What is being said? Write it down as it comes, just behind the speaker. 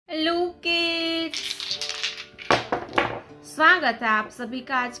Hello kids, स्वागत है आप सभी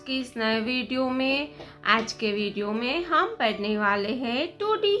का आज के इस नए वीडियो में। आज के वीडियो में हम पढ़ने वाले हैं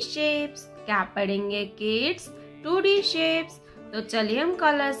 2D शेप्स। क्या पढ़ेंगे किड्स? 2D shapes. तो चलिए हम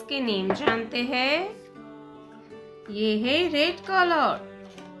कलर्स के नेम जानते हैं। ये है रेड कलर।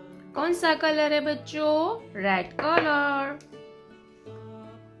 कौन सा कलर है बच्चों? Red colour.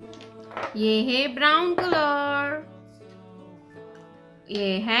 ये है ब्राउन कलर।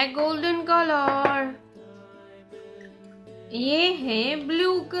 ये है गोल्डन कलर। ये है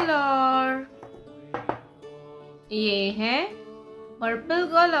ब्लू कलर। ये है पर्पल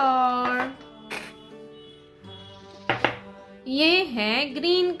कलर। ये है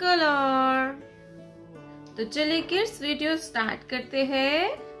ग्रीन कलर। तो चलिए किड्स वीडियो स्टार्ट करते हैं।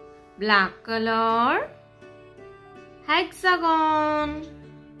 Black colour, hexagon,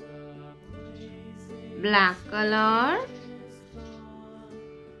 black colour,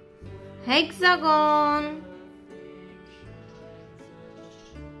 hexagon,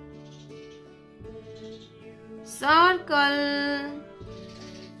 circle.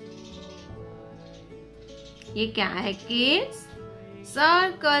 ये क्या है किड्स?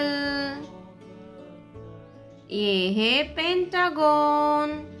 सर्कल। ये है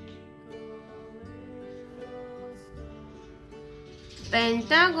pentagon.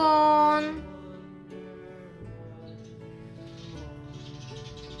 Pentagon.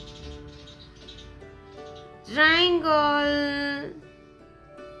 Triangle,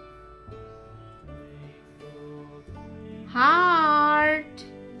 heart,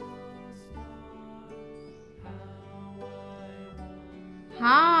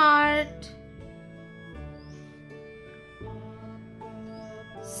 heart,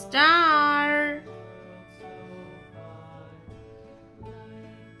 star.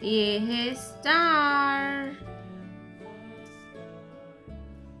 ये है star.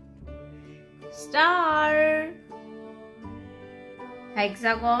 Star.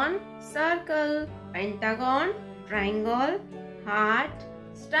 Hexagon, circle, pentagon, triangle, heart,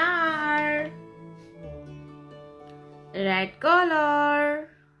 star. Red colour,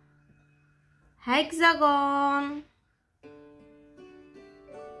 hexagon,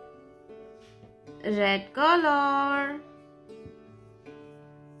 red colour,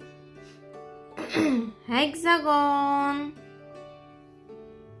 hexagon,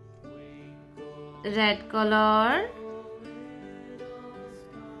 red colour,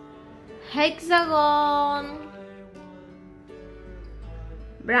 hexagon,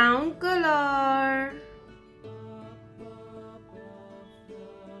 brown colour,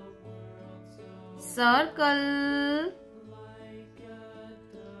 circle,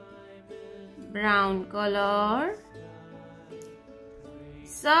 brown colour,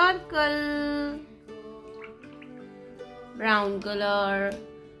 circle, brown colour,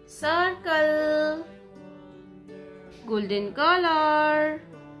 circle, golden colour,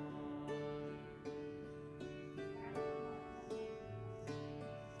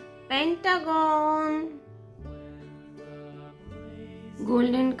 pentagon,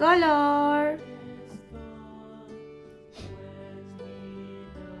 golden colour,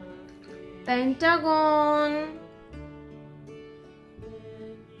 pentagon,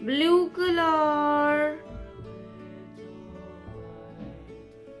 blue colour,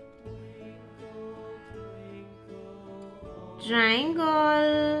 triangle,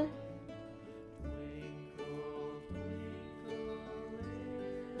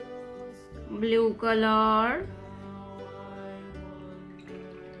 blue colour,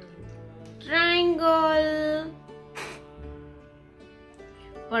 triangle,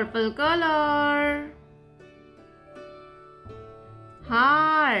 purple colour,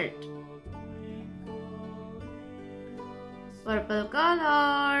 heart, purple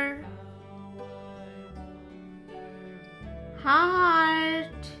colour,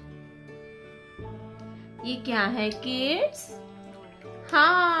 heart. ये क्या है kids?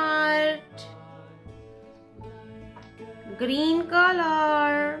 Heart. Green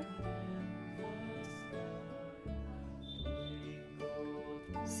colour,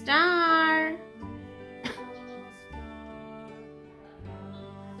 star,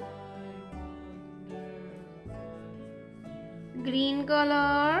 green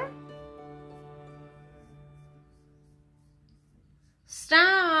colour,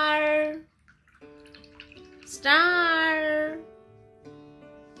 star, star,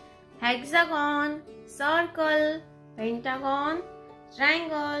 hexagon, circle, pentagon,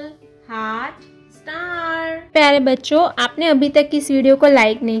 triangle, heart, star. प्यारे बच्चों, आपने अभी तक इस video को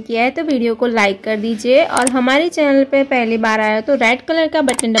लाइक नहीं किया है तो वीडियो को लाइक कर दीजिए और हमारे चैनल पे पहली बार आया तो रेड कलर का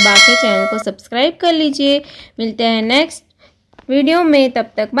बटन दबा के चैनल को सब्सक्राइब कर लीजिए। मिलते हैं नेक्स्ट वीडियो में। तब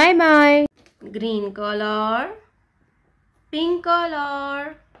तक bye bye. Green colour, pink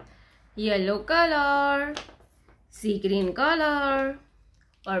colour, yellow colour, सी green colour,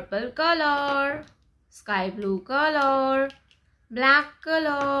 purple colour, sky blue colour, black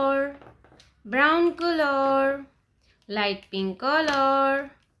colour, brown colour, light pink colour,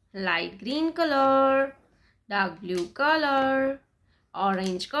 light green colour, dark blue colour,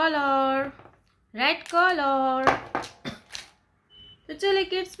 orange colour, red colour. तो चलिए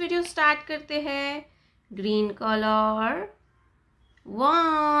kids video start करते हैं। Green colour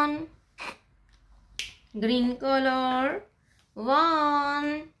 1, green colour 1,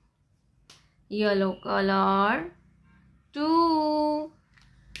 yellow colour 2,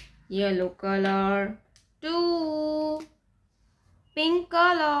 yellow colour 2, pink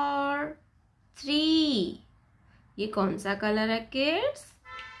colour 3। ये कौन सा colour है kids?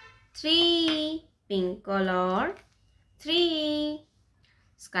 3, pink colour 3,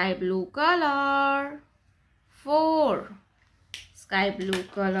 sky blue colour 4, sky blue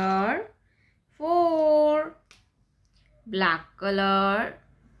colour 4, black colour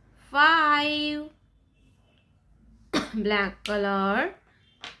 5, black colour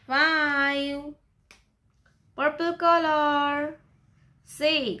 5, purple colour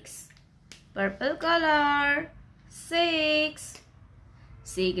 6, purple colour 6,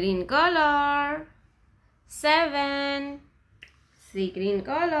 C green colour 7, C green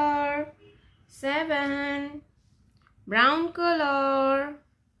colour 7, brown colour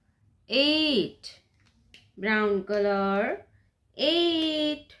 8, brown colour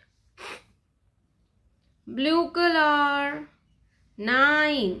 8, blue colour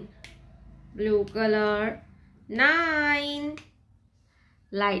 9, blue colour 9,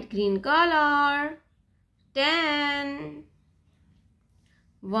 light green colour 10,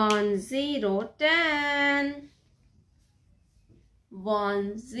 1 0 10, 1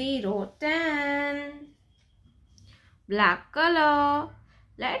 0 10, black color.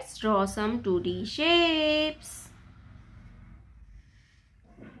 Let's draw some 2D shapes.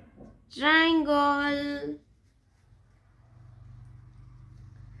 Triangle,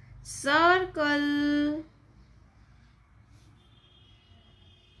 circle,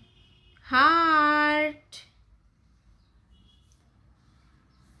 heart,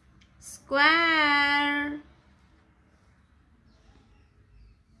 square,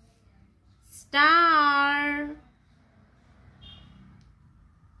 star,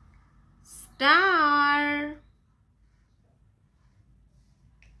 star,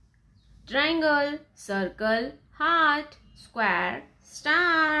 triangle, circle, heart, square,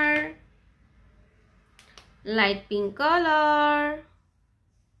 star, light pink color,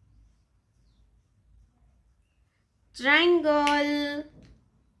 triangle,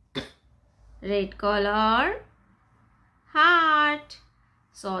 red color, heart,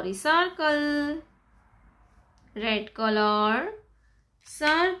 circle, red color,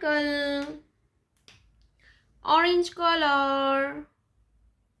 circle, orange color,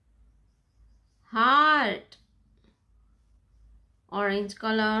 heart, orange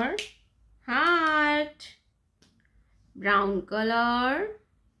color, heart, brown color,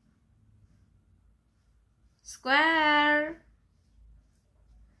 square,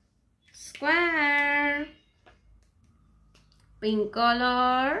 square, pink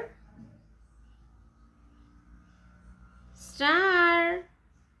color, star,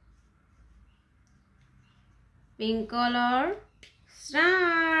 pink color,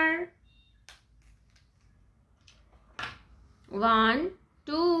 star. 1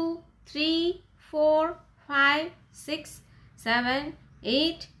 2 3 4 5 6 7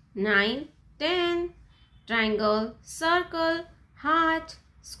 8 9 10. Triangle, circle, heart,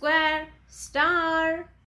 square, star.